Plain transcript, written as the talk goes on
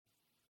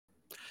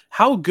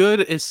How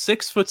good is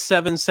 6'7",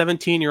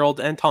 17-year-old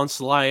Anton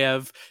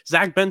Salayev?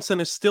 Zach Benson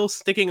is still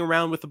sticking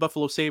around with the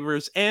Buffalo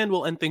Sabres, and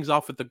we'll end things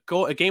off with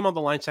a game on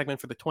the line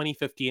segment for the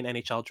 2015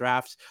 NHL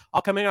Draft.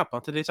 All coming up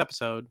on today's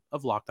episode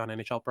of Locked On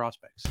NHL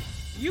Prospects.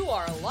 You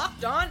are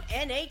Locked On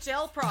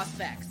NHL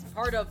Prospects,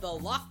 part of the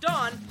Locked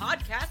On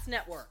Podcast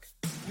Network.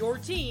 Your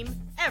team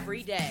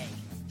every day.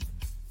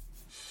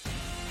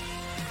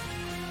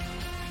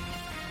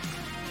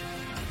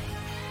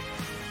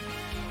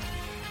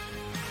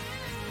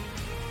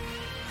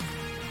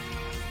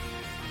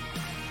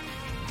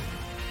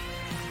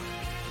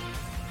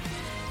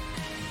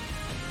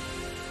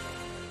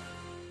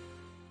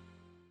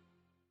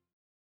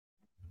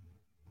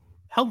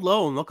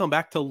 Hello and welcome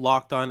back to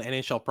Locked On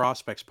NHL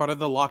Prospects, part of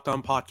the Locked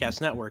On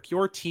Podcast Network,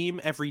 your team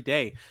every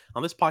day.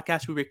 On this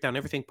podcast, we break down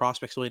everything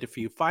prospects related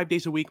for you 5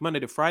 days a week, Monday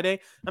to Friday.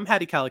 I'm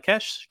Hadi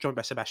Kalikesh, joined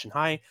by Sebastian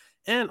High.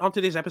 And on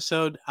today's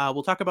episode,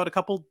 we'll talk about a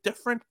couple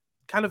different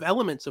kind of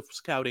elements of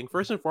scouting.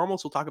 First and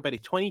foremost, we'll talk about a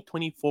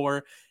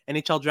 2024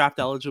 NHL draft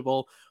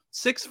eligible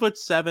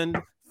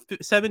 6'7",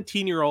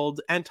 17-year-old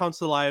Anton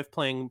Salayev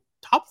playing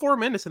top 4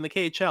 minutes in the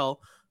KHL.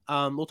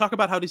 We'll talk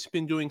about how he's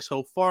been doing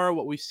so far,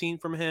 what we've seen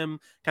from him,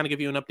 kind of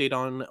give you an update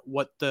on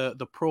what the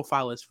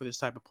profile is for this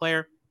type of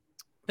player.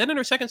 Then in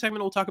our second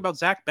segment, we'll talk about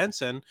Zach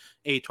Benson,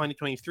 a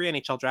 2023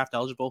 NHL draft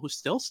eligible who's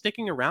still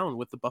sticking around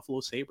with the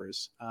Buffalo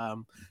Sabres.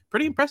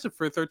 Pretty impressive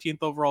for a 13th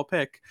overall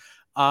pick.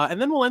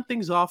 And then we'll end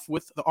things off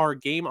with our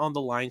game on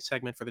the line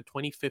segment for the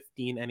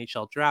 2015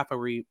 NHL draft, where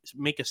we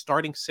make a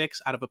starting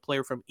 6 out of a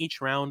player from each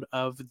round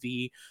of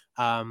the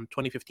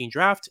 2015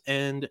 draft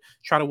and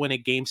try to win a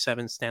Game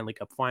 7 Stanley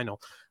Cup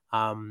final.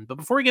 But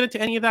before we get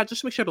into any of that,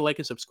 just make sure to like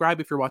and subscribe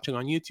if you're watching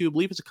on YouTube.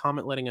 Leave us a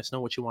comment letting us know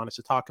what you want us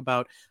to talk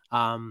about.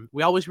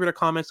 We always read our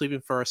comments, leaving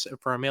for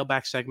our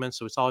mailbag segment,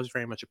 so it's always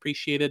very much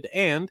appreciated.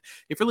 And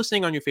if you're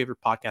listening on your favorite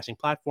podcasting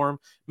platform,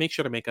 make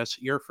sure to make us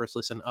your first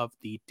listen of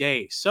the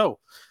day. So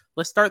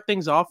let's start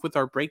things off with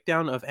our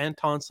breakdown of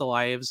Anton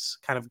Salayev's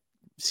kind of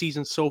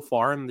season so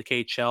far in the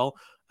KHL.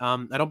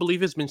 I don't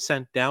believe he's been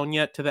sent down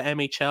yet to the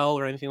MHL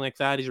or anything like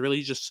that. He's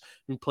really just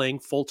been playing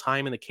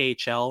full-time in the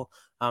KHL.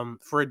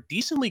 For a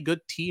decently good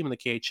team in the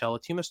KHL, a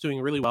team that's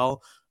doing really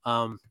well.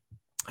 I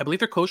believe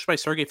they're coached by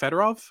Sergei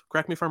Fedorov.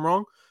 Correct me if I'm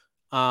wrong.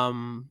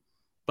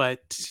 But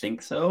I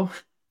think so.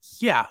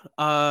 Yeah.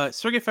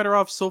 Sergei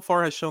Fedorov so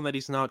far has shown that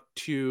he's not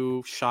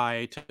too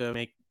shy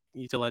to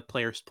let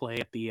players play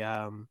at the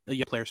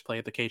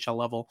KHL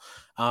level,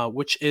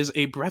 which is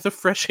a breath of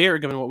fresh air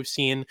given what we've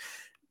seen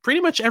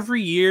pretty much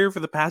every year for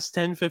the past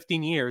 10,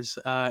 15 years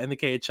in the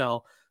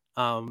KHL.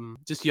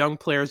 Just young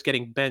players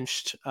getting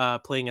benched,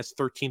 playing as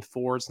 13th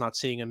forwards, not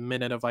seeing a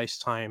minute of ice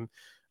time.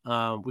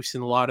 We've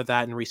seen a lot of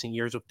that in recent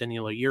years with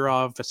Danilo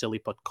Yurov, Vasily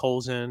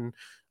Podkolzin,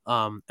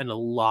 and a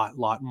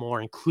lot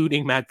more,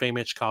 including Matt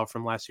Vaymichkov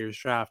from last year's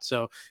draft.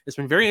 So it's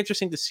been very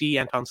interesting to see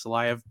Anton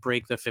Salayev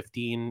break the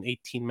 15,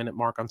 18-minute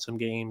mark on some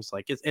games.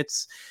 Like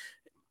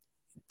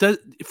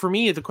for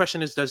me, the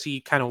question is, does he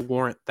kind of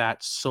warrant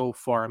that so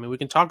far? I mean, we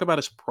can talk about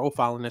his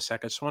profile in a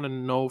sec. I just want to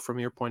know from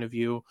your point of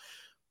view,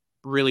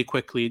 really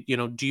quickly,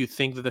 do you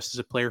think that this is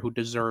a player who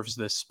deserves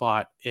this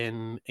spot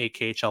in a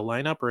KHL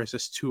lineup, or is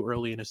this too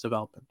early in his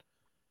development?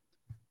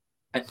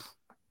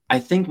 I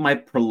think my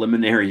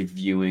preliminary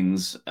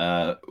viewings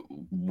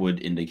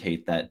would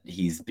indicate that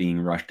he's being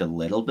rushed a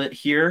little bit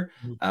here,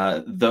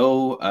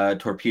 though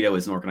Torpedo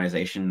is an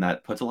organization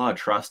that puts a lot of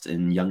trust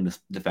in young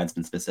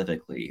defensemen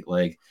specifically.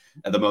 Like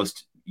the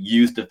most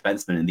used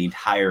defenseman in the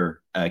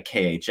entire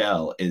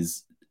KHL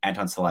is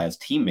Anton Salayev's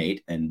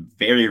teammate and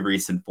very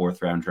recent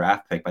 4th-round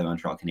draft pick by the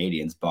Montreal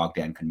Canadiens,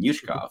 Bogdan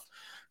Konyushkov,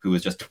 who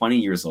is just 20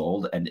 years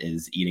old and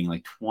is eating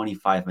like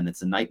 25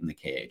 minutes a night in the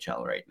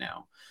KHL right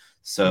now.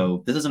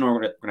 So this is an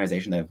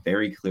organization that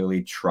very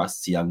clearly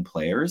trusts young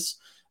players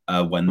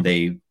when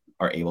they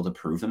are able to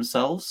prove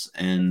themselves.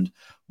 And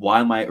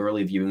while my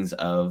early viewings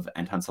of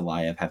Anton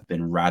Salayev have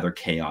been rather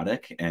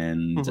chaotic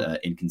and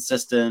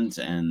inconsistent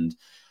and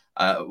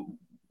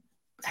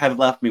have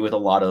left me with a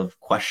lot of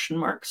question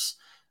marks,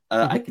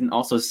 I can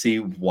also see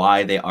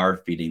why they are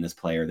feeding this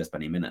player this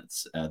many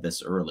minutes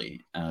this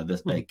early. Anton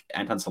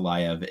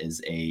Salayev is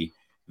a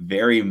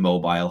very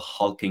mobile,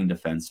 hulking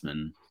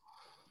defenseman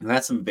who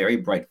has some very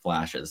bright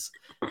flashes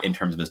in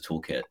terms of his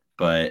toolkit,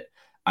 but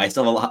I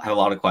still have a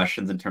lot of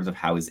questions in terms of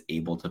how he's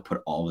able to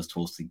put all of his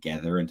tools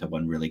together into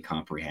one really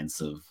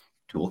comprehensive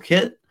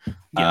toolkit.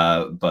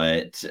 Yeah.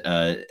 But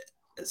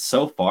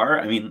so far,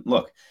 I mean,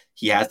 look,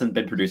 he hasn't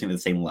been producing at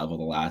the same level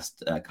the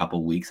last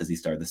couple weeks as he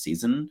started the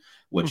season,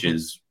 which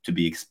is to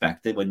be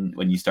expected when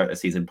you start the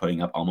season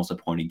putting up almost a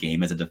point a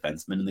game as a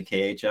defenseman in the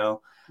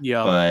KHL.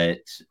 Yeah. But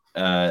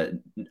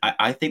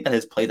I think that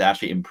his play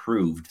actually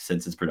improved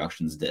since his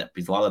production's dip,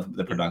 because a lot of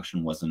the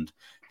production wasn't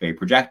very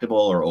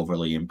projectable or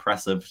overly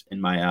impressive in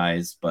my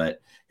eyes,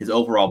 but his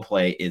overall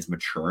play is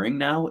maturing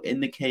now in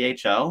the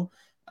KHL.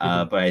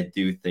 But I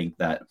do think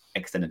that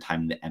extended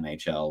time in the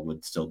MHL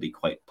would still be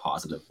quite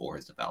positive for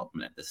his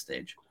development at this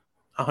stage.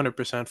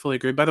 100%, fully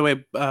agree. By the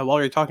way, while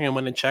you're talking, I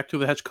went and checked who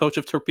the head coach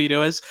of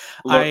Torpedo is.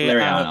 I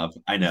Larionov,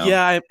 I know.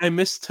 Yeah, I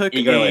mistook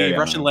Igor a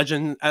Russian Larionov.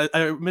 legend.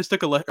 I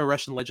mistook a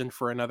Russian legend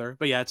for another.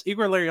 But yeah, it's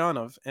Igor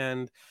Larionov,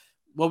 and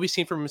what we've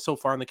seen from him so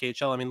far in the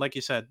KHL. I mean, like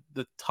you said,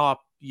 the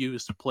top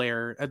used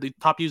player, the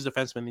top used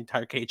defenseman in the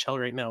entire KHL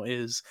right now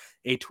is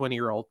a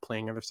 20-year-old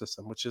playing in their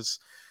system, which is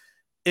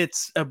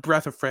it's a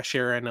breath of fresh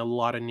air and a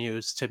lot of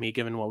news to me,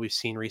 given what we've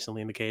seen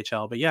recently in the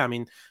KHL. But yeah, I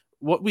mean,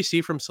 what we see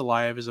from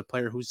Salayev is a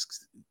player who's,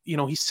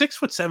 he's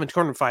 6'7",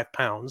 205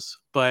 pounds,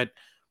 but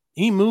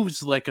he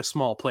moves like a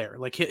small player.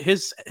 Like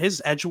his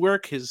edge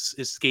work, his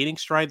skating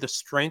stride, the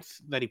strength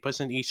that he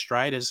puts in each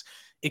stride is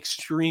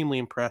extremely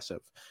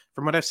impressive.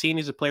 From what I've seen,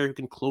 he's a player who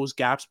can close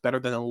gaps better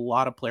than a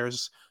lot of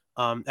players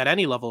at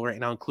any level right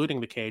now,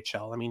 including the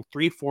KHL. I mean,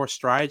 3-4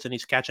 strides and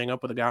he's catching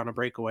up with a guy on a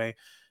breakaway.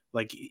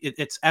 Like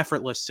it's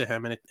effortless to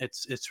him, and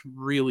it's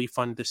really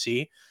fun to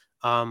see.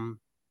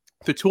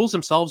 The tools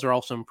themselves are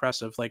also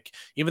impressive. Like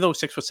even though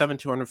 6'7",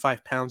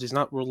 205 pounds, he's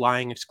not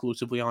relying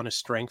exclusively on his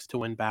strength to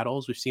win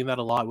battles. We've seen that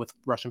a lot with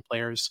Russian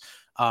players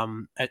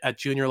at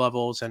junior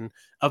levels and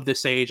of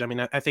this age. I mean,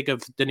 I think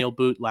of Daniil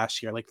But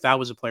last year. Like that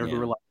was a player who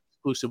relied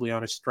exclusively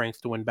on his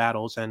strength to win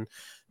battles. And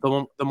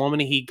the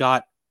moment he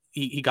got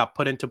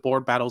put into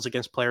board battles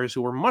against players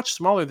who were much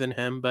smaller than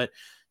him, but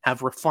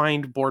have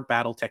refined board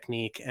battle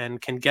technique and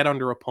can get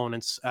under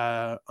opponents'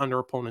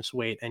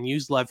 weight and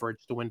use leverage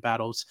to win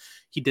battles.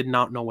 He did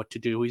not know what to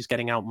do. He's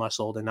getting out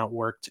muscled and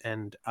outworked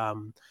and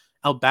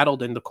out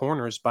battled in the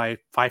corners by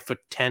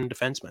 5'10"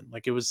 defensemen.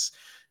 Like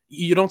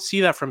you don't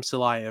see that from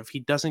Salayev.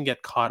 He doesn't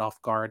get caught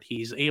off guard.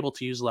 He's able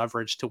to use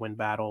leverage to win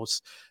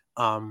battles.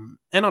 And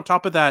on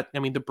top of that, I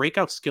mean, the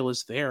breakout skill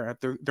is there.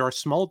 There are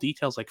small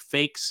details like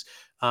fakes,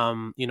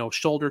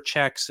 shoulder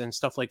checks and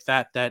stuff like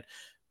that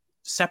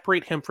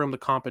separate him from the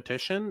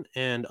competition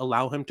and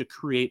allow him to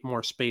create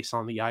more space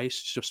on the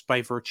ice just by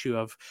virtue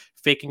of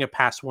faking a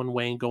pass one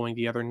way and going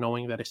the other,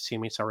 knowing that his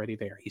teammate's already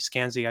there. He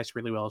scans the ice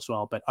really well as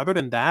well. But other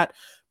than that,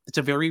 it's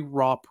a very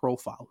raw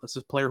profile. This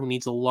is a player who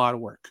needs a lot of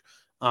work.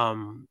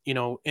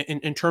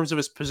 In terms of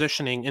his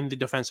positioning in the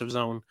defensive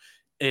zone,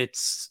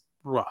 it's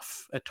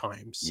rough at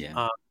times.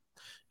 Yeah.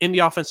 In the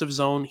offensive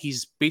zone,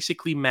 he's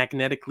basically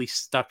magnetically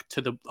stuck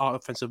to the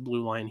offensive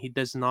blue line. He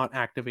does not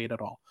activate at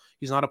all.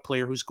 He's not a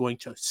player who's going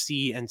to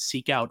see and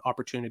seek out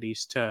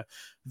opportunities to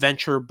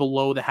venture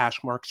below the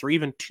hash marks or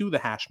even to the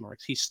hash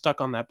marks. He's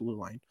stuck on that blue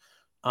line.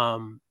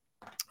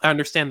 I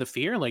understand the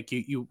fear. Like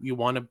you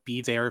want to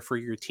be there for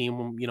your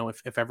team,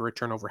 if ever a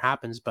turnover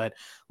happens. But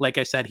like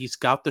I said, he's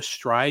got the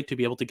stride to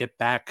be able to get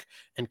back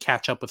and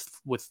catch up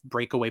with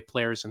breakaway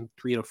players in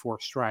 3 to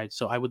 4 strides.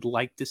 So I would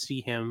like to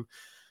see him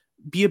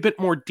be a bit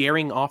more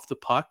daring off the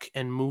puck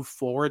and move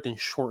forward and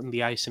shorten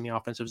the ice in the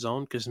offensive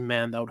zone, because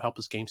man, that would help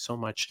his game so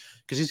much,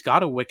 because he's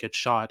got a wicked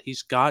shot.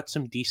 He's got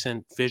some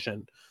decent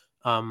vision.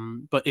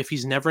 But if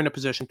he's never in a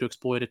position to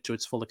exploit it to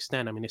its full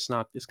extent, I mean, it's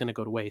going to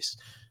go to waste.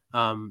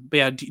 But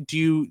yeah,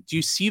 do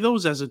you see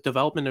those as a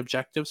development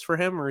objectives for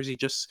him, or is he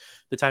just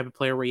the type of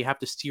player where you have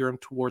to steer him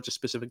towards a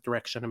specific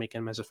direction to make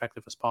him as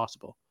effective as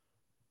possible?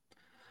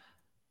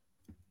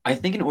 I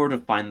think in order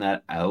to find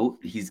that out,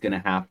 he's going to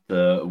have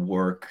to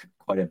work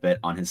quite a bit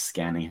on his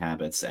scanning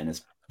habits and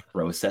his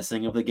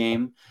processing of the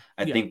game.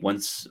 I think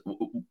once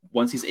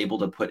he's able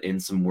to put in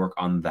some work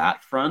on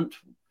that front,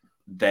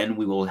 then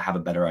we will have a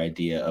better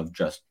idea of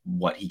just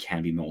what he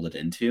can be molded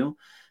into.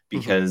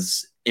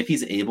 Because if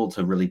he's able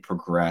to really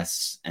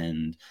progress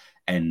and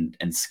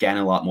scan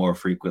a lot more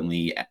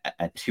frequently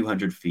at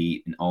 200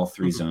 feet in all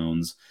 3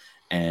 zones,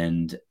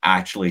 and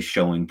actually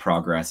showing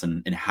progress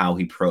in how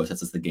he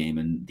processes the game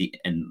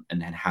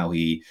and how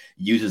he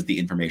uses the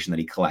information that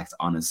he collects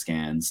on his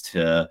scans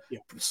to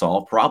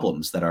solve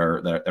problems that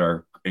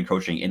are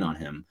encroaching in on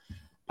him.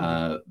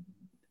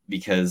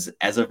 Because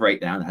as of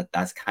right now,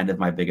 that's kind of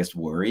my biggest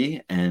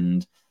worry.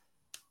 And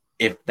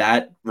if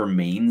that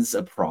remains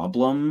a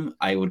problem,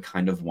 I would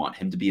kind of want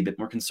him to be a bit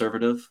more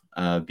conservative,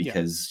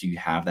 because you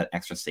have that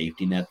extra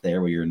safety net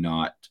there where you're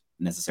not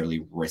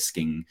necessarily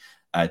risking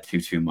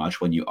too much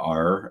when you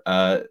are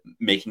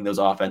making those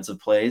offensive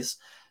plays.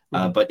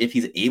 But if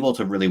he's able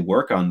to really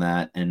work on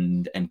that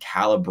and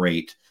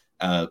calibrate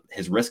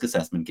his risk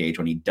assessment gauge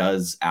when he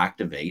does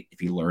activate, if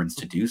he learns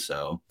to do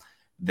so,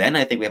 then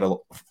I think we have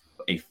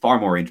a far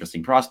more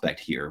interesting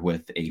prospect here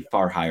with a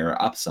far higher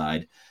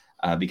upside,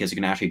 because you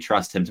can actually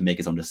trust him to make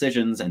his own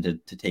decisions and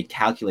to take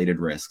calculated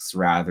risks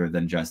rather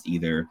than just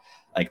either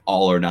like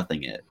all or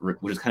nothing it,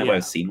 which is kind of what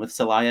I've seen with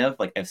Salayev.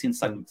 Like I've seen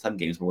some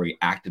games where he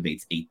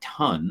activates a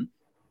ton,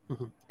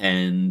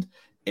 and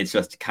it's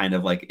just kind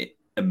of like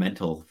a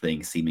mental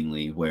thing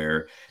seemingly,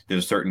 where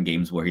there's certain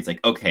games where he's like,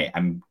 okay,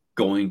 I'm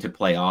going to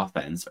play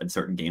offense, and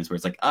certain games where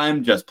it's like,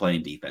 I'm just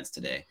playing defense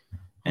today.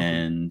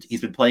 And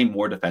he's been playing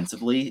more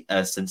defensively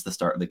since the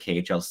start of the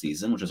KHL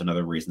season, which is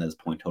another reason that his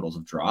point totals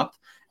have dropped.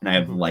 And I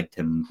have liked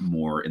him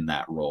more in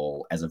that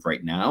role as of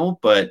right now.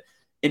 But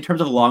in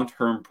terms of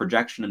long-term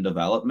projection and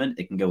development,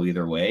 it can go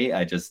either way.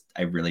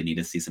 I really need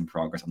to see some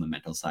progress on the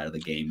mental side of the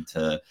game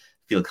to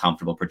feel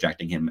comfortable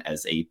projecting him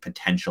as a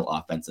potential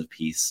offensive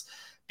piece.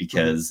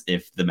 because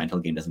if the mental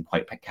game doesn't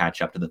quite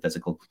catch up to the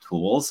physical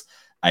tools,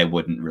 I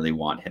wouldn't really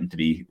want him to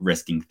be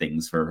risking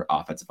things for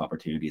offensive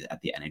opportunities at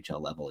the NHL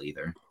level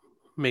either.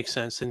 Makes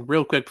sense. And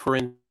real quick for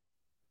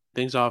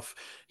things off,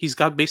 he's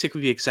got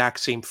basically the exact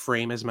same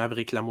frame as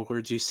Maverick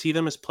Lamoureux. Do you see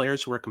them as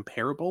players who are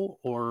comparable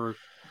or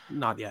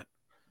not yet?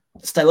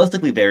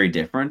 Stylistically very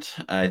different.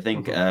 I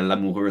think Mm-hmm.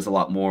 Lamoureux is a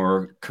lot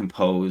more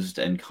composed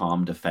and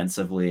calm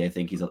defensively. I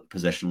think he's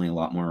positionally a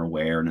lot more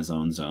aware in his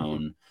own Mm-hmm.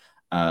 zone.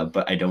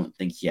 But I don't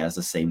think he has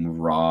the same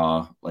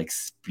raw like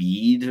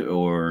speed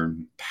or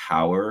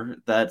power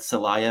that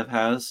Salayev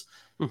has.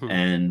 Mm-hmm.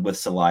 And with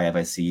Salayev,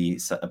 I see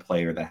a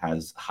player that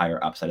has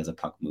higher upside as a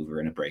puck mover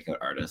and a breakout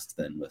artist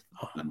than with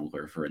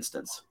Lamoureux, for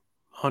instance.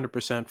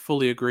 100%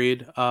 fully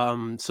agreed.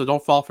 So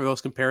don't fall for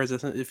those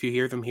comparisons if you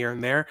hear them here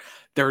and there.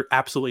 They're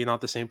absolutely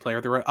not the same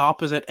player. They're at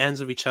opposite ends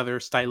of each other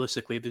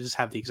stylistically. They just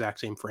have the exact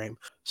same frame.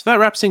 So that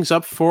wraps things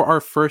up for our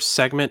first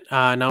segment.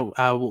 Now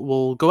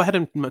we'll go ahead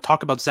and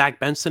talk about Zach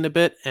Benson a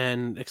bit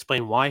and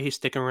explain why he's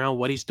sticking around,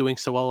 what he's doing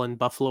so well in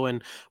Buffalo,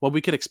 and what we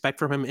could expect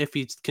from him if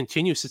he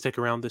continues to stick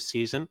around this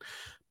season.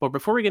 But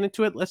before we get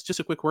into it, let's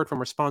just a quick word from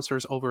our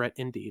sponsors over at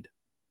Indeed.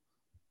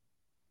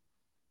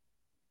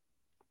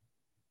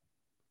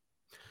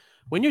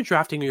 When you're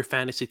drafting your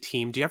fantasy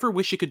team, do you ever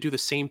wish you could do the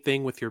same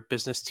thing with your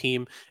business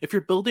team? If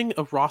you're building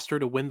a roster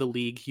to win the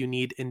league, you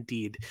need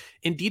Indeed.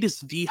 Indeed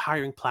is the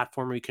hiring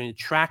platform where you can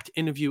attract,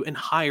 interview, and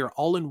hire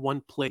all in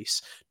one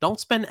place. Don't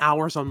spend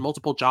hours on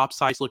multiple job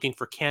sites looking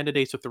for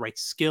candidates with the right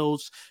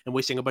skills and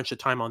wasting a bunch of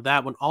time on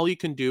that when all you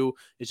can do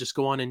is just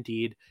go on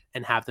Indeed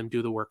and have them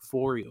do the work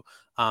for you.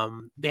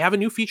 They have a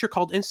new feature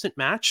called Instant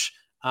Match.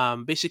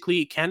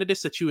 Basically,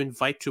 candidates that you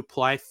invite to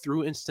apply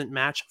through Instant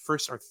Match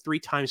first are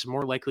 3 times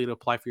more likely to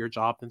apply for your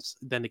job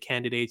than the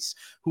candidates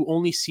who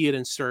only see it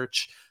in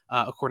search,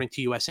 according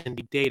to US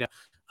Indeed data.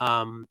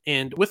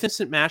 And with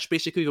Instant Match,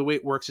 basically the way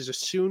it works is as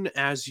soon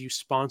as you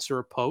sponsor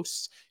a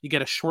post, you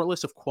get a short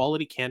list of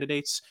quality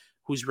candidates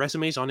whose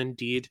resumes on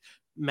Indeed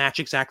match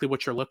exactly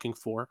what you're looking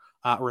for,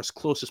 or as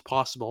close as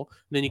possible.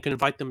 And then you can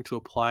invite them to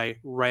apply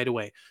right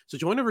away. So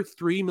join over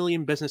 3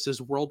 million businesses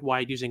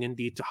worldwide using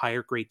Indeed to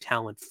hire great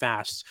talent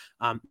fast.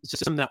 It's a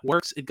system that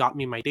works. It got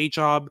me my day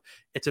job.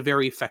 It's a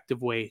very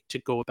effective way to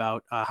go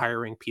about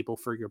hiring people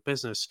for your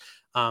business.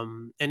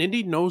 And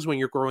Indeed knows when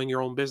you're growing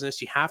your own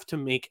business, you have to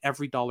make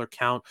every dollar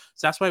count.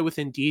 So that's why with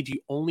Indeed, you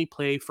only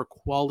pay for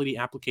quality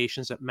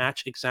applications that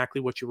match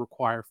exactly what you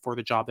require for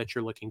the job that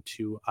you're looking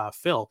to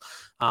fill.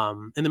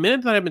 In the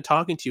minute that I've been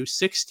talking to you,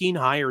 16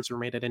 hires were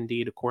made at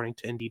Indeed, according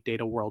to Indeed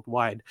data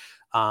worldwide.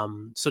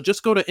 So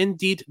just go to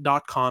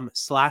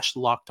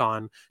indeed.com/locked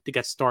on to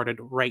get started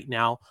right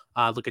now.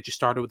 Look at you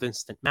started with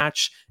Instant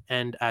Match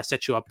and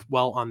set you up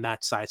well on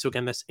that side. So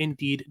again, that's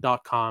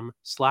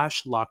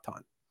indeed.com/locked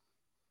on.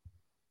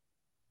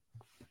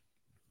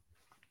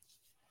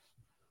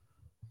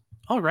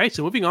 All right,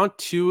 so moving on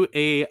to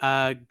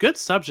a good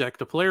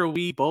subject, a player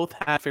we both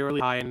had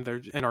fairly high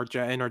in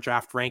our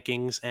draft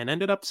rankings, and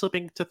ended up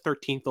slipping to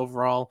 13th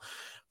overall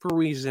for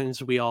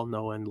reasons we all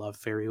know and love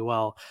very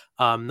well.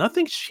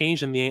 Nothing's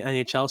changed in the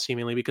NHL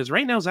seemingly because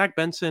right now Zach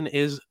Benson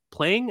is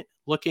playing,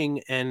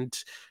 looking, and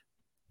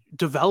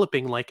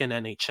developing like an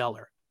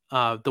NHLer.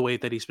 The way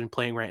that he's been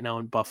playing right now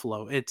in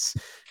Buffalo. It's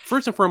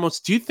first and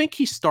foremost, do you think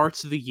he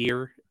starts the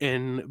year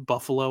in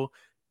Buffalo?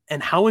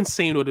 And how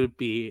insane would it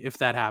be if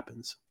that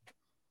happens?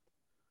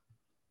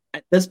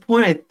 At this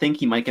point, I think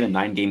he might get a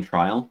 9-game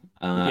trial.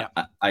 Yeah.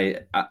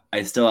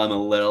 I still am a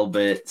little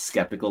bit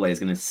skeptical that he's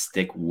going to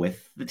stick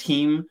with the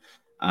team,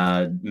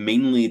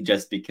 mainly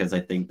just because I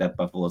think that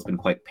Buffalo's been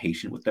quite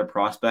patient with their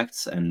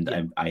prospects, and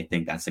Yeah. I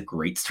think that's a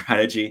great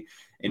strategy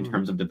in Mhm.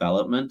 terms of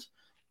development.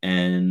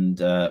 And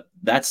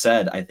that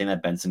said, I think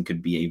that Benson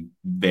could be a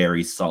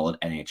very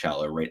solid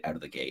NHLer right out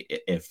of the gate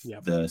if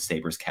Yeah. the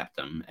Sabres kept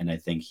him, and I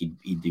think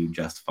he'd do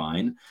just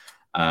fine.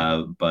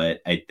 Mhm.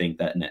 But I think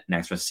that an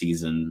extra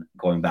season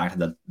going back to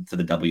the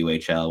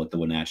WHL with the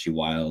Wenatchee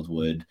Wild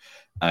would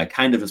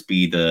kind of just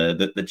be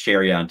the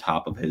cherry on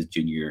top of his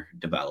junior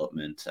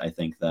development. I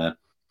think that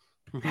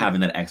Mhm.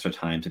 having that extra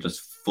time to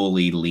just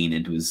fully lean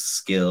into his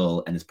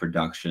skill and his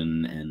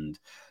production and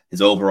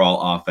his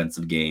overall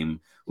offensive game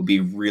would be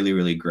really,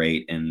 really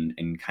great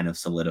and kind of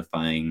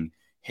solidifying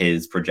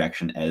his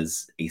projection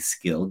as a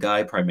skill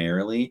guy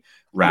primarily, Yeah.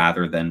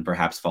 rather than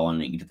perhaps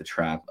falling into the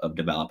trap of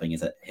developing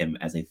him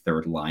as a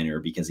third liner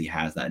because he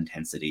has that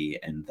intensity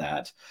and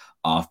that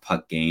off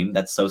puck game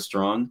that's so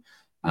strong.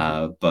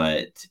 Mhm.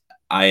 But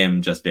I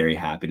am just very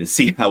happy to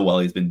see how well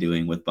he's been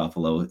doing with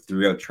Buffalo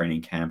throughout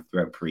training camp,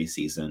 throughout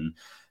preseason, Mhm.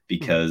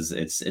 because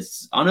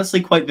it's honestly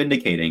quite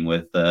vindicating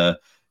with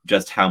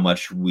just how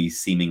much we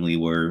seemingly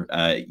were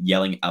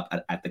yelling up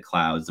at the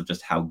clouds of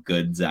just how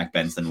good Zach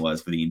Benson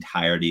was for the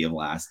entirety of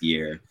last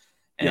year.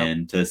 Yep.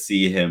 And to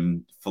see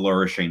him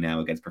flourishing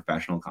now against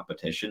professional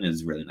competition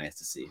is really nice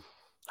to see.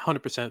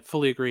 100%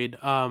 fully agreed.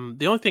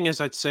 The only thing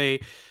is I'd say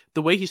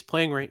the way he's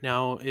playing right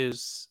now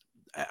is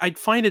I'd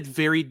find it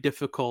very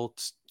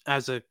difficult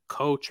as a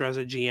coach or as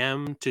a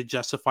GM to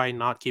justify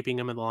not keeping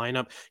him in the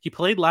lineup. He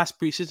played last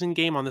preseason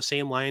game on the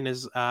same line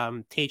as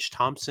Tage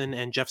Thompson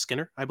and Jeff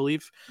Skinner, I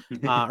believe,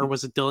 or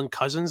was it Dylan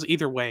Cousins?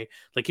 Either way,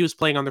 like he was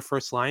playing on the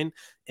first line,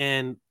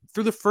 and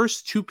through the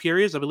first two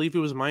periods, I believe it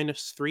was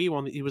 -3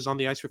 when he was on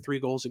the ice for 3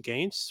 goals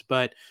against,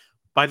 but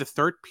by the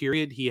third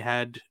period, he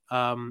had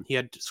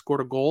scored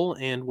a goal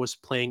and was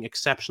playing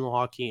exceptional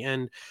hockey.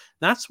 And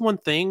that's one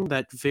thing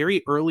that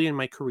very early in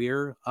my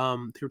career,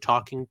 through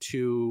talking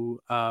to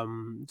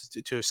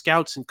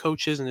scouts and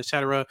coaches and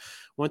etc.,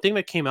 one thing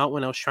that came out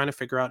when I was trying to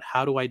figure out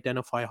how to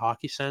identify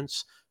hockey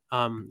sense,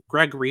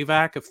 Greg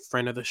Revak, a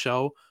friend of the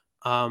show,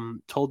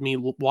 told me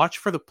watch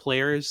for the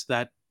players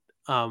that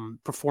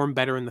perform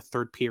better in the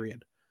third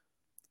period,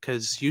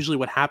 because usually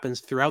what happens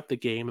throughout the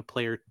game, a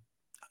player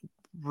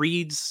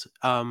reads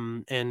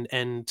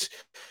and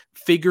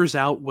figures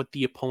out what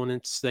the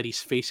opponents that he's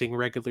facing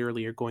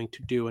regularly are going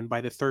to do, and by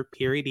the third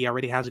period he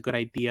already has a good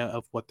idea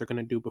of what they're going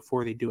to do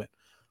before they do it.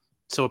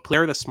 So a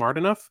player that's smart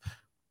enough,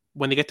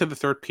 when they get to the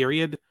third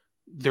period,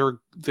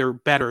 they're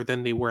better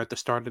than they were at the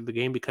start of the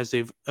game, because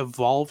they've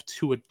evolved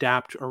to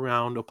adapt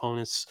around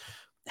opponents'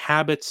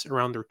 habits,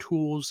 around their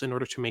tools, in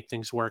order to make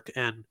things work.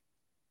 And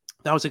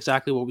that was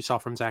exactly what we saw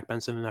from Zach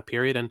Benson in that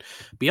period. And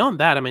beyond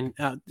that, I mean,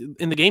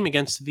 in the game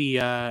against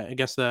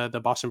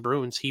the Boston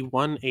Bruins, he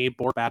won a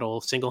board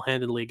battle single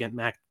handedly against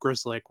Matt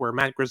Grzelcyk, where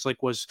Matt Grzelcyk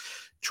was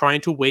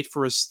trying to wait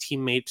for his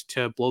teammate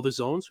to blow the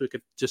zone so he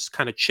could just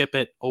kind of chip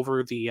it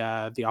over the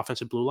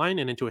offensive blue line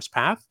and into his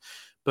path.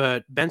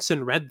 But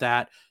Benson read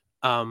that,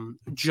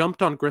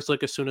 jumped on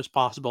Grzelcyk as soon as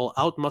possible,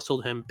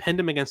 outmuscled him,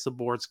 pinned him against the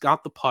boards,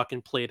 got the puck,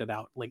 and played it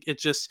out. Like it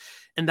just,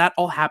 and that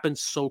all happened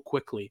so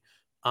quickly.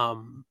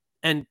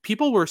 And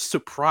people were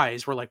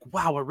surprised. We're like,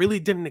 wow, I really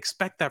didn't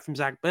expect that from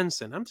Zach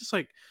Benson. I'm just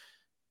like,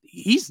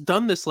 he's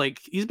done this, like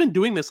he's been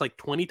doing this like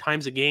 20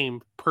 times a game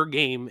per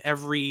game,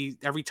 every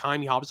time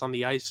he hops on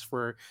the ice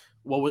for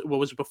what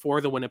was before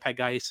the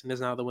Winnipeg Ice and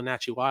is now the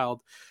Wenatchee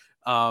Wild.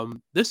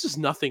 This is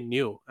nothing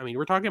new. I mean,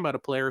 we're talking about a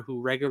player who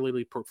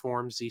regularly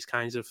performs these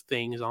kinds of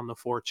things on the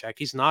forecheck.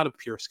 He's not a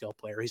pure skill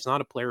player. He's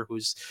not a player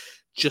who's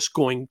just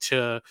going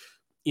to,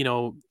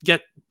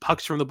 get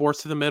pucks from the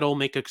boards to the middle,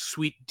 make a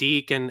sweet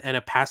deke and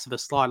a pass to the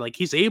slot. Like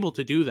he's able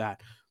to do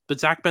that. But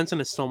Zach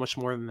Benson is so much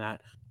more than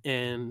that.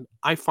 And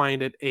I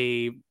find it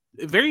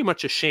very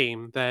much a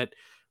shame that,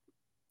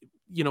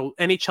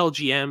 NHL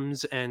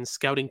GMs and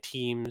scouting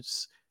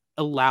teams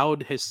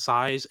allowed his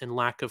size and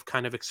lack of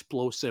kind of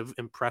explosive,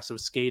 impressive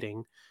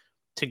skating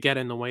to get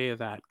in the way of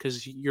that.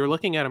 Because you're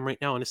looking at him right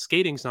now, and his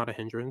skating's not a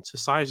hindrance,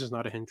 his size is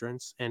not a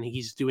hindrance, and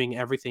he's doing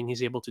everything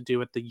he's able to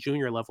do at the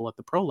junior level, at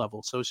the pro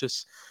level. So it's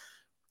just,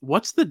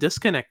 what's the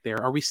disconnect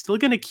there? Are we still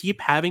going to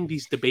keep having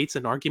these debates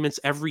and arguments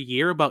every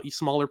year about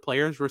smaller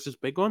players versus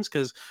big ones?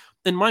 Because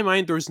in my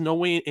mind, there's no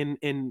way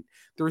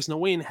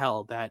in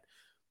hell that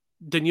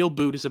Daniil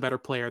Boot is a better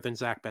player than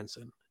Zach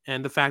Benson.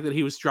 And the fact that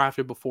he was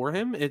drafted before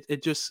him,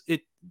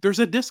 there's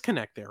a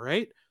disconnect there,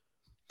 right?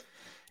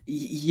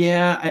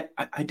 Yeah,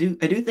 I do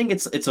think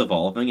it's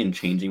evolving and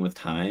changing with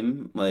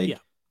time. Yeah. Like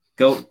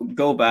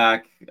go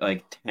back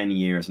like 10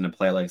 years and a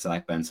player like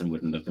Zach Benson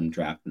wouldn't have been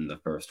drafted in the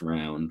first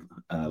round,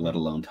 let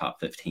alone top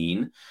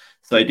 15.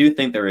 So I do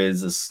think there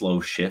is a slow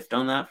shift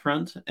on that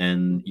front,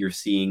 and you're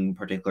seeing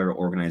particular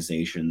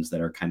organizations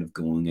that are kind of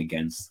going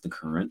against the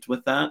current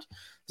with that.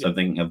 So I'm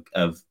thinking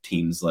of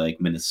teams like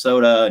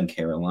Minnesota and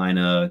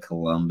Carolina,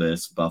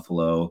 Columbus,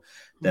 Buffalo,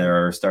 that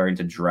are starting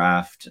to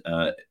draft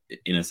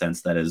in a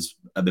sense that is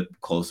a bit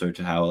closer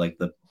to how like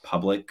the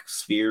public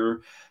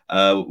sphere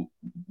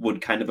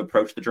would kind of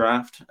approach the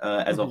draft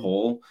as a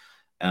whole.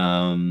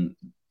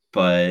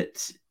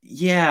 But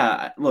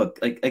yeah, look,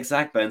 like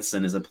Zach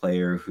Benson is a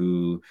player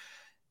who,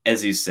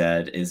 as you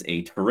said, is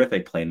a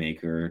terrific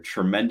playmaker,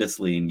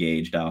 tremendously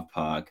engaged off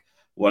puck,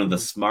 one of the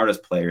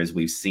smartest players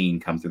we've seen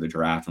come through the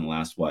draft in the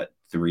last,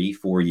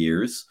 3-4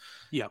 years.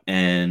 Yeah.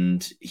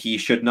 And he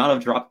should not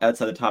have dropped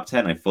outside the top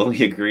 10. I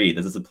fully agree.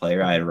 This is a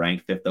player I had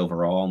ranked 5th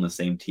overall in the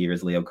same tier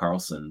as Leo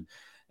Carlson.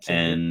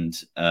 And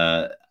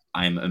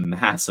I'm a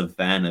massive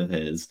fan of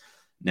his.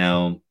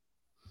 Now,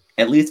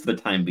 at least for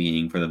the time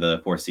being, for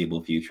the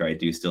foreseeable future, I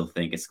do still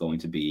think it's going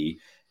to be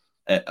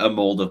a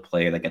mold of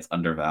player that gets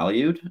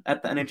undervalued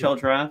at the NHL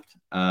draft.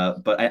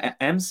 But I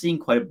am seeing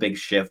quite a big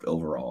shift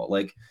overall.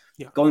 Like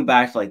going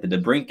back to like the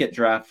DeBrincat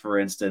draft, for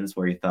instance,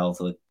 where he fell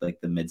to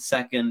like the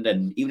mid-second,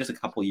 and even just a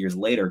couple years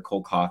later,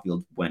 Cole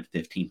Caulfield went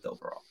 15th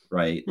overall,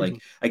 right?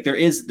 Like there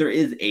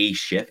is a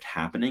shift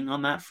happening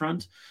on that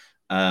front.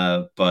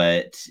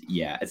 But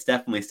yeah, it's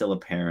definitely still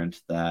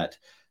apparent that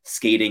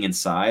skating and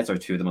size are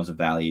two of the most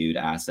valued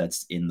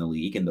assets in the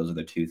league, and those are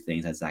the two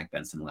things that Zach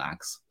Benson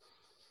lacks.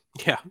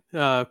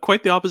 Yeah,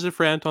 quite the opposite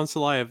for Anton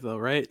Salayev, though,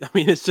 right? I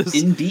mean, it's just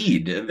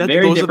indeed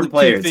very different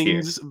players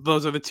here.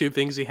 Those are the two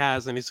things he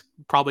has, and he's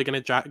probably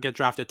going to get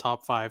drafted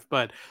top 5.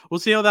 But we'll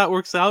see how that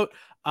works out.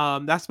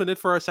 That's been it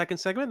for our second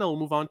segment. Then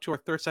we'll move on to our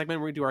third segment.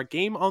 We're going to do our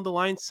game on the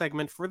line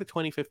segment for the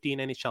 2015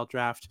 NHL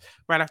Draft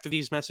right after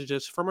these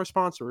messages from our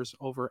sponsors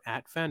over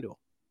at FanDuel.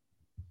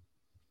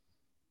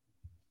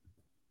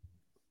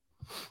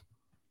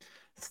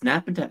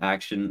 Snap into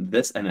action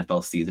this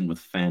NFL season with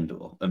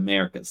FanDuel,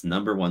 America's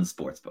 #1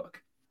 sportsbook.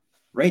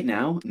 Right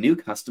now, new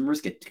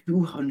customers get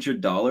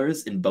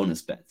 $200 in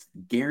bonus bets,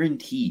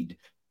 guaranteed,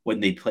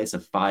 when they place a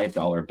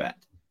 $5 bet.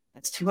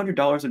 That's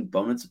 $200 in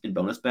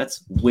bonus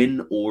bets,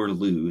 win or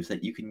lose,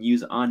 that you can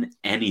use on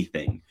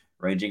anything,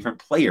 ranging from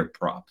player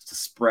props to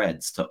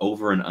spreads to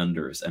over and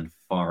unders and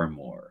far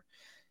more.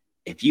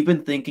 If you've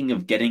been thinking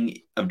of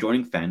joining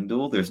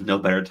FanDuel, there's no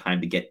better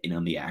time to get in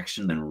on the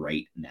action than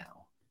right now.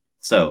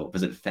 So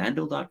visit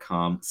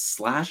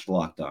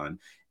fanduel.com/lockedon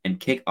and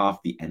kick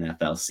off the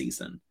NFL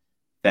season.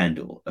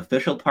 FanDuel,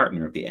 official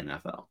partner of the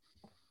NFL.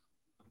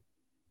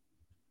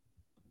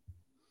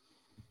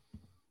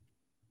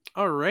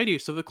 Alrighty,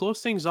 so to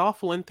close things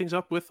off, we'll end things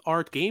up with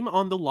our Game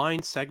on the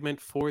Line segment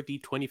for the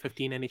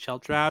 2015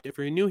 NHL Draft. If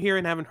you're new here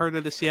and haven't heard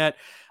of this yet,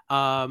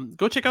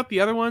 go check out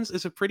the other ones.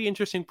 It's a pretty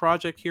interesting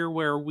project here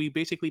where we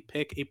basically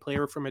pick a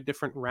player from a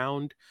different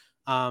round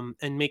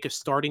and make a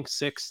starting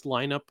six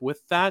lineup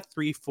with that: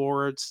 3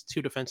 forwards,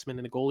 2 defensemen,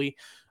 and a goalie,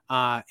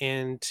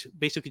 and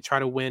basically try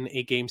to win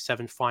a Game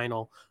 7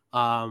 final.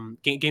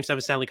 Game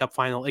 7 Stanley Cup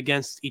final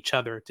against each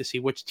other to see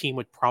which team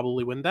would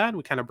probably win that.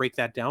 We kind of break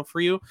that down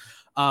for you.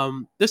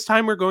 This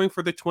time we're going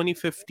for the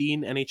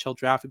 2015 NHL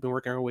draft. We've been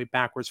working our way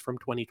backwards from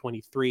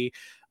 2023.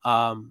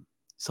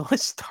 So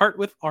let's start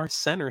with our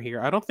center here.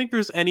 I don't think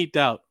there's any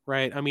doubt,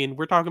 right? I mean,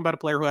 we're talking about a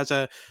player who has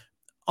a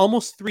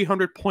almost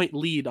 300-point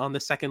lead on the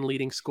second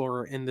leading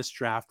scorer in this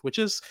draft, which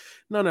is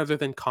none other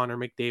than Connor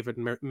McDavid,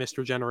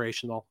 Mr.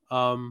 Generational.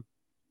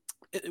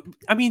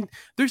 I mean,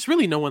 there's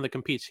really no one that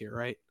competes here,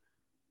 right?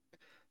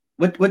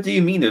 What do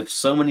you mean? There's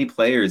so many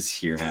players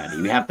here,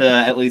 Hattie. We have to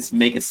at least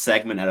make a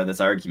segment out of this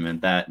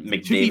argument that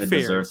McDavid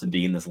deserves to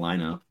be in this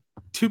lineup.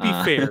 To be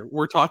fair,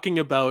 we're talking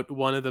about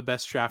one of the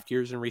best draft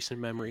years in recent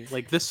memory.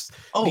 Like these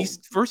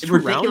first 2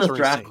 rounds are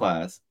draft insane.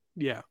 Class.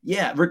 Yeah,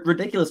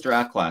 ridiculous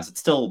draft class. It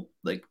still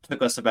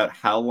took us about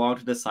how long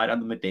to decide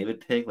on the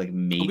McDavid pick?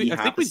 Maybe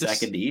half a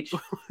second each.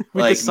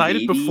 We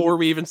decided before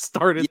we even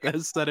started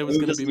this that it was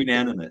going to be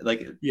unanimous.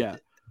 Yeah.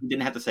 You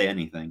didn't have to say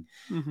anything.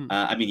 Mm-hmm.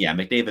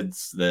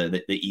 McDavid's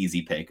the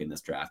easy pick in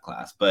this draft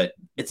class, but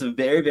it's a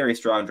very, very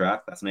strong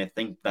draft class. And I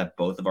think that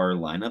both of our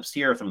lineups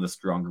here are some of the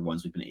stronger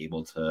ones we've been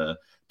able to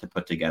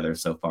put together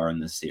so far in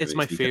this series. It's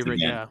my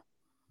favorite, again,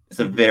 it's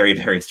a very,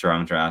 very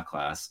strong draft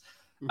class.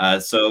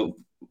 So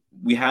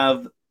we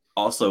have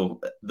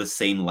also the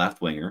same left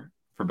winger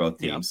for both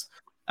teams.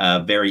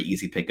 Very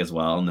easy pick as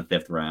well in the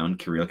 5th round,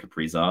 Kirill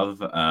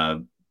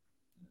Kaprizov.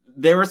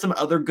 There were some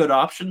other good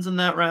options in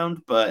that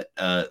round, but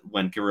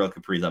when Kirill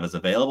Kaprizov is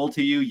available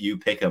to you, you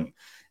pick him.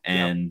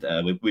 And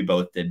we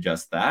both did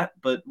just that,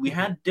 but we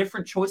had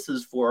different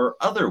choices for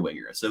other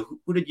wingers. So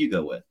who did you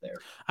go with there?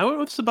 I went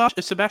with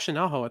Sebastian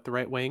Aho at the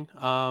right wing.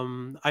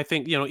 I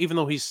think, even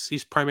though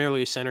he's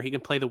primarily a center, he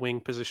can play the wing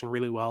position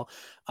really well.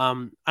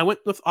 I went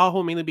with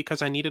Aho mainly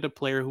because I needed a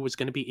player who was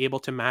going to be able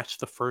to match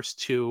the first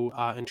 2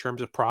 in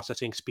terms of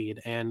processing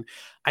speed, and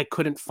I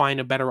couldn't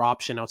find a better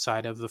option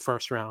outside of the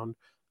first round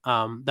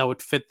that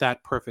would fit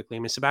that perfectly. I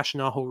mean,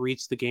 Sebastian Aho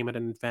reads the game at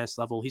an advanced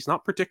level. He's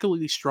not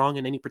particularly strong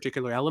in any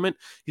particular element.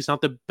 He's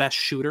not the best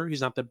shooter. He's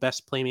not the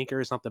best playmaker.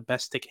 He's not the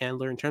best stick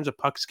handler. In terms of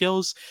puck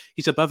skills,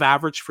 he's above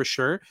average for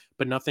sure,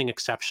 but nothing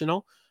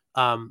exceptional.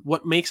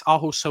 What makes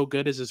Aho so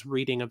good is his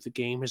reading of the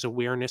game, his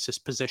awareness, his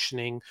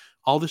positioning,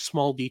 all the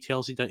small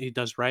details he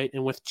does right.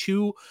 And with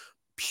 2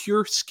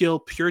 pure skill,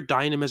 pure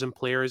dynamism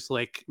players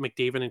like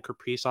McDavid and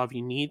Kaprizov,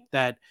 you need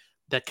that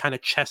kind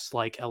of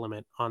chess-like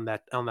element on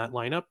that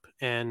lineup.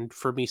 And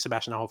for me,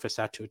 Sebastian Aho fits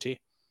that to a T.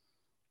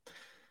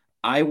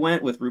 I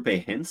went with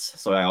Rupe Hintz,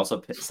 so I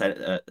also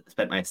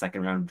spent my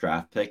 2nd round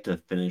draft pick to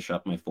finish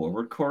up my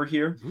forward core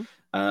here.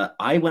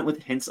 I went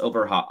with Hintz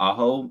over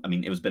Aho. I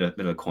mean, it was a bit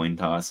of a coin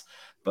toss,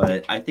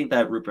 but I think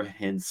that Rupert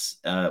Hintz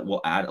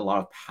will add a lot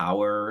of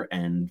power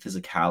and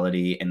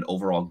physicality and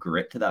overall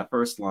grit to that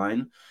first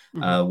line,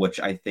 which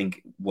I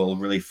think will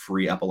really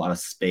free up a lot of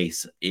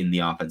space in the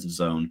offensive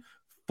zone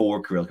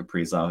for Kirill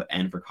Kaprizov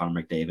and for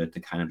Connor McDavid to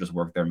kind of just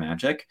work their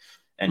magic.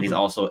 And he's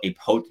also a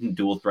potent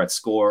dual threat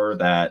scorer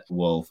that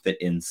will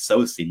fit in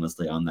so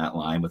seamlessly on that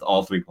line, with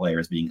all 3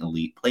 players being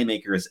elite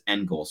playmakers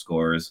and goal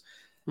scorers.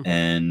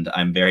 And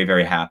I'm very,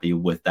 very happy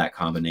with that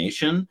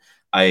combination.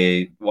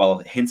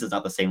 While Hintz is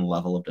not the same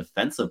level of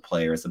defensive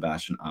player as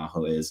Sebastian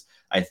Aho is,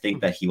 I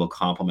think that he will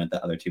complement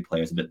the other 2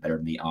 players a bit better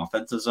in the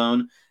offensive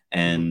zone.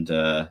 And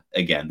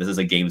again, this is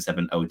a Game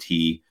 7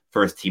 OT,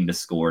 first team to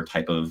score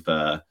type of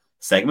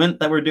segment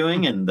that we're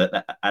doing, and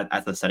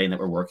at the setting that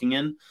we're working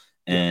in.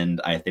 And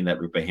I think that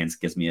Rupe Hintz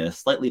gives me a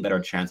slightly better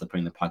chance of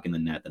putting the puck in the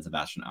net than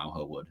Sebastian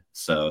Aho would.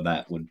 So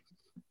that would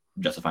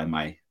justify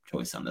my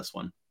choice on this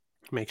one.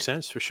 Makes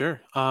sense for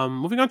sure.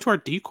 Moving on to our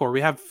D-core,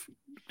 we have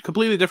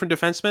completely different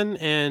defensemen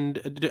and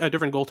a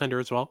different goaltender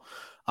as well.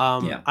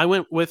 I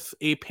went with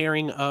a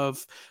pairing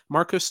of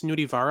Marcus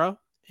Nudivara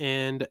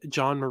and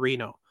John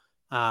Marino.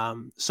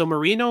 So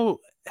Marino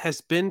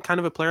has been kind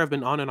of a player I've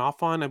been on and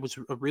off on. I was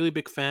a really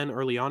big fan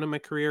early on in my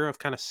career. I've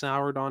kind of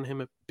soured on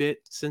him a bit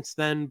since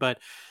then, but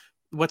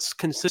what's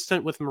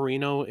consistent with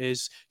Marino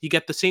is you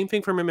get the same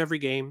thing from him every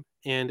game,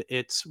 and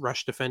it's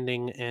rush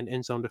defending and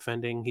end zone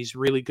defending. He's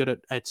really good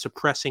at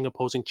suppressing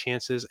opposing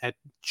chances, at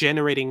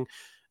generating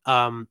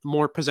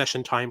more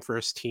possession time for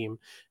his team.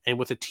 And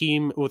with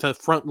a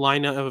front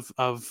line of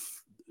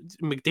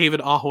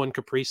McDavid, Aho, and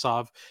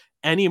Kaprizov,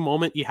 any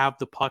moment you have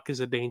the puck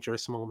is a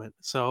dangerous moment.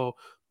 So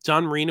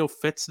John Marino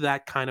fits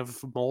that kind of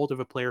mold of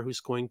a player who's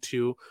going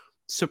to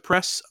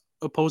suppress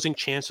opposing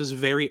chances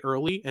very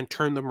early and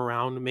turn them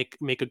around,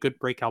 make a good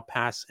breakout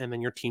pass, and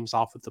then your team's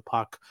off with the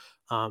puck.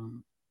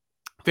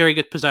 Very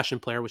good possession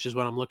player, which is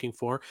what I'm looking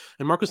for.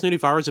 And Marcus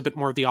Nudivara is a bit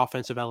more of the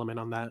offensive element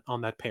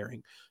on that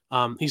pairing.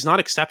 He's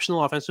not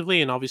exceptional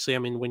offensively, and obviously, I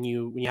mean, when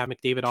you have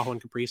McDavid, Aho,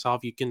 and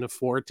Kaprizov, you can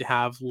afford to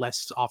have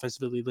less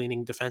offensively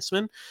leaning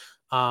defensemen.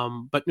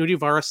 But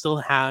Nudivara still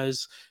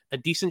has a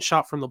decent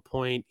shot from the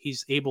point.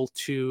 He's able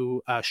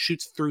to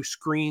shoot through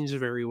screens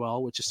very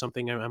well, which is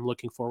something I'm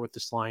looking for with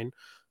this line.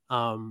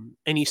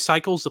 And he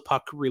cycles the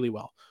puck really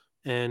well.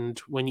 And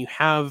when you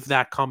have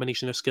that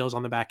combination of skills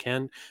on the back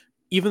end,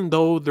 even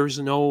though there's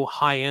no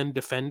high-end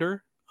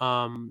defender,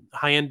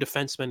 high-end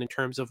defenseman in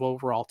terms of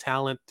overall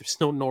talent, there's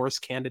no Norris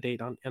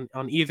candidate on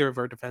either of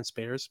our defense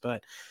pairs.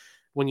 But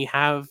when you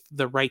have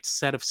the right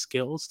set of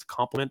skills to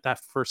complement that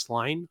first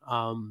line,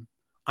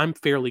 I'm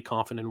fairly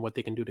confident in what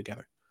they can do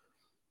together.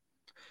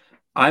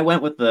 I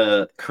went with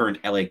the current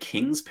LA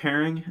Kings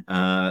pairing.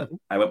 Mm-hmm.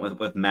 I went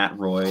with Matt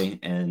Roy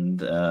and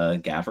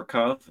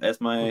Gavrikov as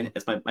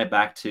Mm-hmm. my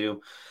back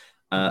two.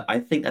 Mm-hmm. I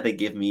think that they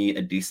give me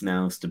a decent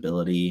amount of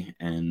stability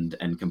and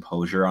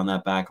composure on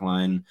that back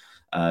line.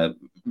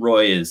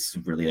 Roy is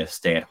really a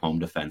stay-at-home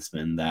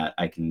defenseman that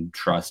I can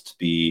trust to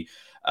be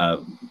uh,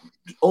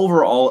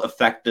 overall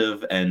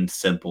effective and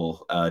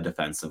simple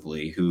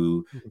defensively,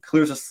 who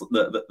clears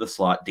the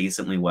slot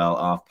decently well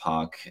off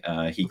puck.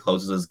 He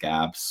closes his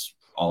gaps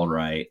all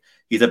right.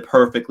 He's a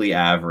perfectly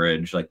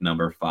average, like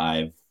number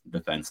 5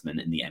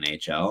 defenseman in the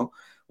NHL,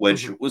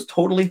 which Mm-hmm. was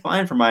totally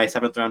fine for my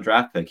 7th round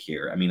draft pick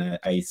here. I mean,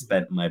 I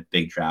spent my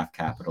big draft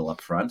capital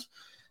up front,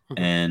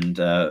 Mm-hmm.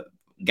 and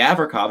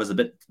Gavrikov is a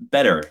bit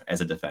better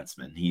as a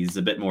defenseman. He's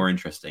a bit more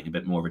interesting, a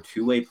bit more of a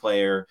two-way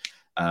player.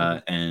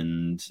 Mm-hmm.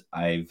 And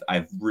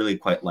I've really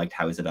quite liked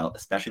how he's developed,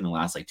 especially in the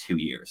last like 2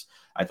 years.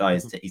 I thought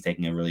Mm-hmm. he's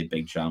taking a really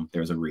big jump.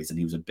 There's a reason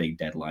he was a big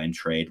deadline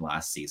trade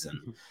last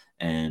season,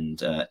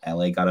 and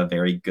LA got a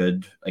very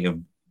good, like a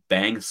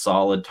bang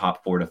solid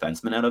top 4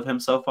 defenseman out of him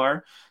so far.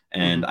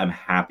 Mm-hmm. And I'm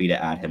happy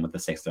to add him with the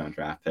 6th round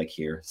draft pick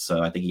here.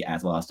 So I think he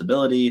adds a lot of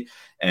stability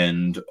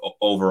and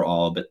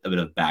overall a bit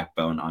of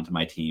backbone onto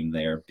my team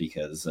there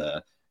because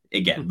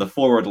again, Mm-hmm. the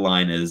forward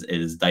line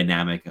is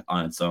dynamic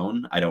on its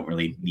own. I don't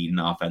really need an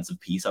offensive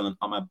piece on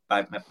my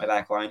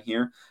back line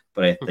here,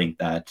 but I Mm-hmm. think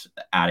that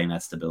adding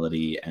that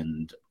stability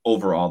and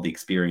overall the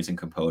experience and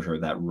composure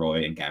that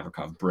Roy and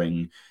Gavrikov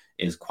bring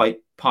is quite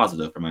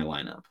positive for my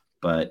lineup.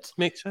 But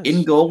Makes in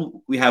sense.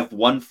 goal, we have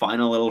one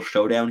final little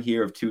showdown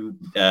here of 2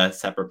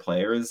 separate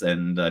players,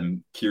 and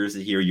I'm curious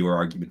to hear your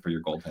argument for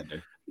your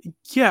goaltender.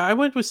 Yeah, I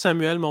went with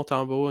Samuel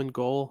Montembeault in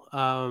goal.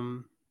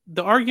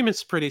 The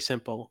argument's pretty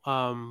simple.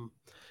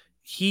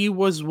 He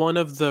was one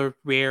of the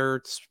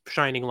rare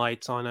shining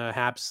lights on a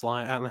Habs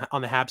line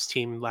on the Habs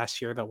team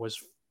last year that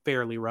was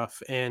fairly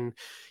rough, and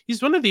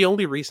he's one of the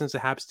only reasons the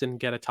Habs didn't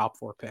get a top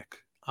 4 pick.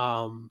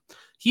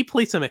 He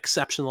played some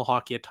exceptional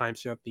hockey at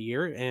times throughout the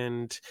year,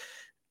 and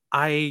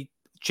I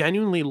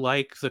genuinely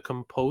like the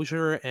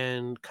composure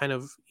and kind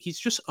of he's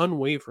just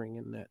unwavering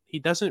in that. He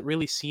doesn't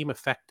really seem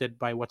affected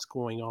by what's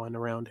going on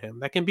around him.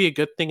 That can be a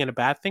good thing and a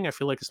bad thing. I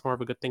feel like it's more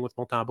of a good thing with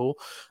Montembeault.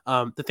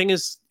 The thing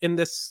is, in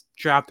this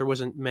draft, there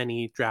weren't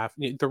many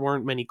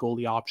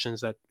goalie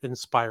options that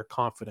inspire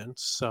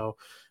confidence. So,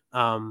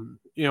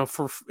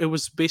 for it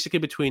was basically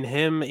between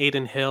him,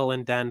 Aiden Hill,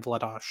 and Dan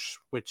Vladosh,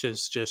 which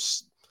is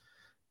just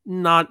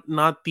not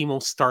the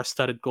most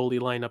star-studded goalie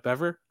lineup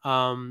ever.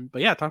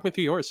 But yeah, talk me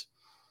through yours.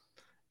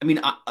 I mean,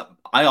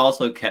 I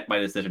also kept my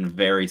decision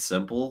very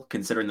simple,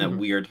 considering that Mhm.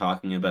 we are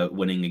talking about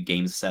winning a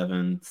Game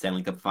 7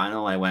 Stanley Cup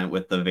final. I went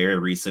with the very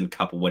recent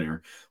Cup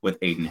winner with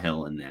Aiden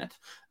Hill in net.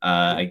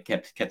 Yeah. I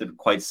kept it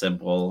quite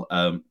simple.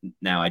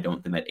 Now, I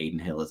don't think that Aiden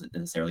Hill isn't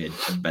necessarily a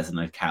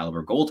Vezina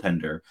caliber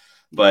goaltender,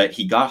 but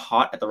he got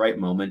hot at the right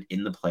moment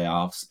in the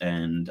playoffs,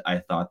 and I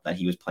thought that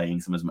he was playing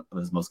some of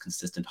his most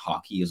consistent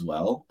hockey as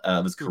well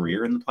of his Mhm.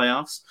 career in the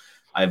playoffs.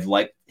 I've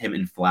liked him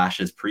in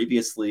flashes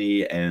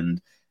previously,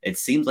 and it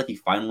seems like he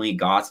finally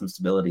got some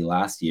stability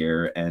last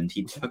year and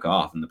he Mhm. took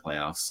off in the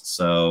playoffs.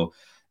 So,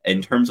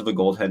 in terms of a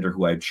goaltender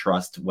who I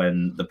trust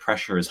when the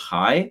pressure is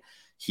high,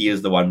 he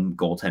is the one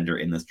goaltender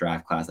in this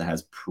draft class that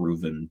has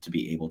proven to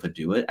be able to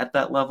do it at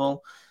that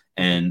level.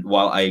 Mhm. And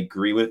while I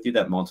agree with you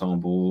that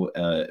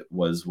Montembeault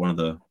was one of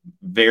the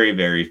very,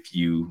 very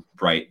few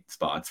bright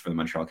spots for the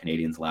Montreal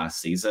Canadiens last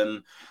season,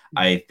 Mhm.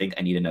 I think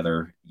I need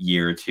another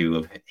year or two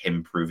of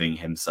him proving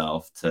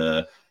himself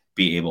to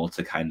be able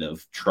to kind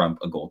of trump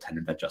a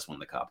goaltender that just won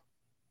the cup.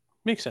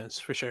 Makes sense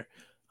for sure.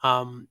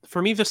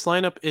 For me, this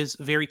lineup is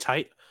very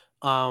tight.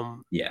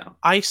 Yeah.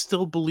 I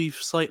still believe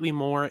slightly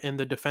more in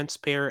the defense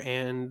pair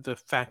and the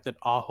fact that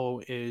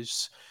Aho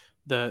is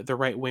the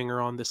right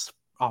winger on this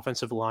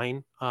offensive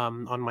line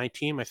on my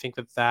team. I think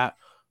that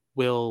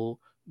will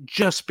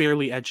just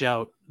barely edge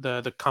out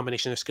the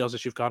combination of skills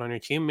that you've got on your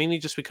team, mainly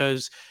just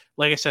because,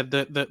 like I said,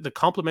 the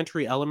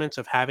complementary elements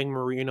of having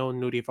Marino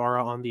and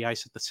Nudivara on the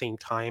ice at the same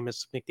time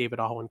as McDavid,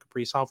 Aho, and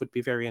Kaprizov would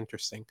be very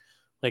interesting.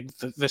 Like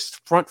this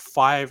front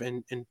five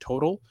in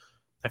total,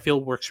 I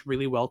feel works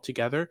really well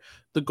together.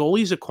 The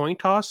goalie's a coin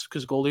toss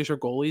because goalies are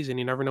goalies, and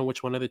you never know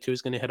which one of the two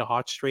is going to hit a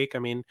hot streak. I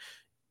mean,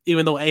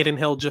 even though Aiden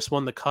Hill just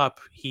won the cup,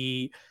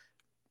 he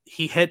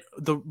hit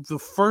the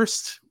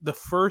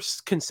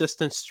first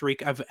consistent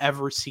streak I've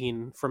ever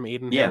seen from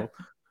Aiden Yeah. Hill.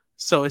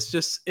 So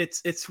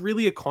it's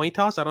really a coin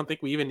toss. I don't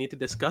think we even need to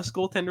discuss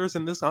goaltenders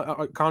in this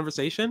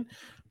conversation.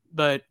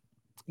 But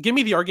give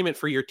me the argument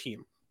for your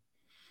team.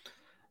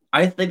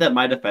 I think that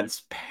my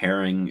defense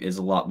pairing is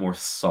a lot more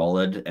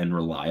solid and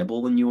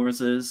reliable than yours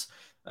is.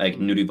 Like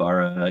Mm-hmm.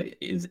 Nudivara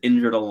is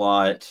injured a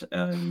lot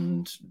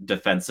and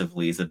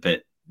defensively is a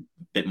bit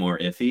more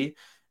iffy. Mm-hmm.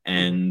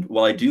 And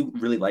while I do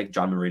really like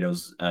John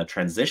Marino's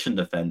transition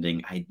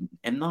defending, I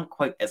am not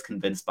quite as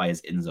convinced by his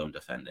in zone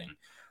defending.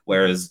 Mm-hmm.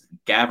 Whereas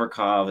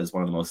Gavrikov is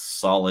one of the most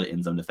solid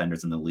in zone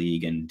defenders in the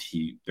league, and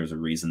there's a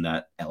reason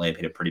that LA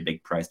paid a pretty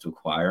big price to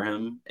acquire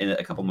him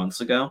a couple Mm-hmm.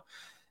 months ago.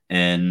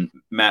 And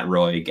Matt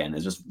Roy, again,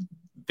 is just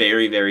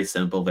very, very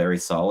simple, very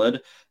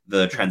solid.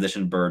 The Mm-hmm.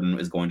 transition burden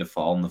is going to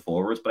fall on the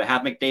forwards, but I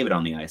have McDavid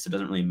on the ice. It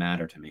doesn't really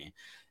matter to me.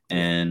 Yeah.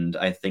 And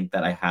I think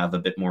that I have a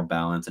bit more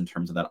balance in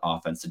terms of that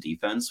offense to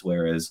defense.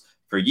 Whereas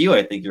for you,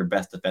 I think your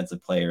best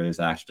defensive player is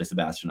actually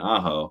Sebastian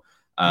Aho.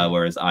 Mm-hmm.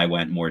 Whereas I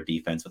went more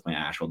defense with my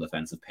actual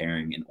defensive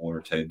pairing in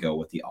order to go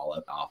with the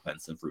all-out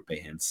offense of Rupe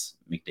Hintz,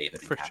 McDavid,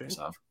 and For sure.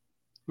 Kaprizov.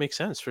 Makes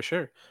sense for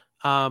sure.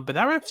 But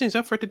that wraps things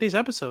up for today's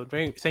episode.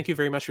 Thank you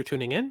very much for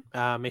tuning in.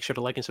 Make sure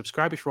to like and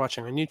subscribe if you're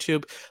watching on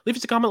YouTube. Leave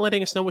us a comment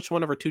letting us know which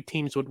one of our two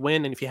teams would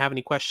win. And if you have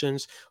any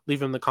questions, leave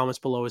them in the comments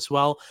below as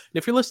well. And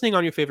if you're listening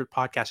on your favorite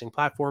podcasting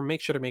platform,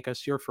 make sure to make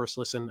us your first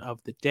listen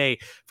of the day.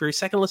 For your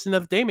second listen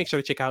of the day, make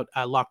sure to check out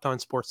Locked On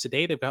Sports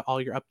Today. They've got all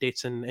your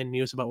updates and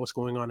news about what's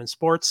going on in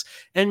sports.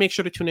 And make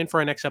sure to tune in for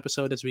our next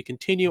episode as we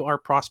continue our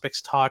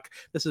prospects talk.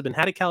 This has been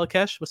Hattie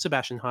Kalakesh with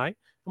Sebastian High, and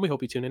we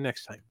hope you tune in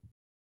next time.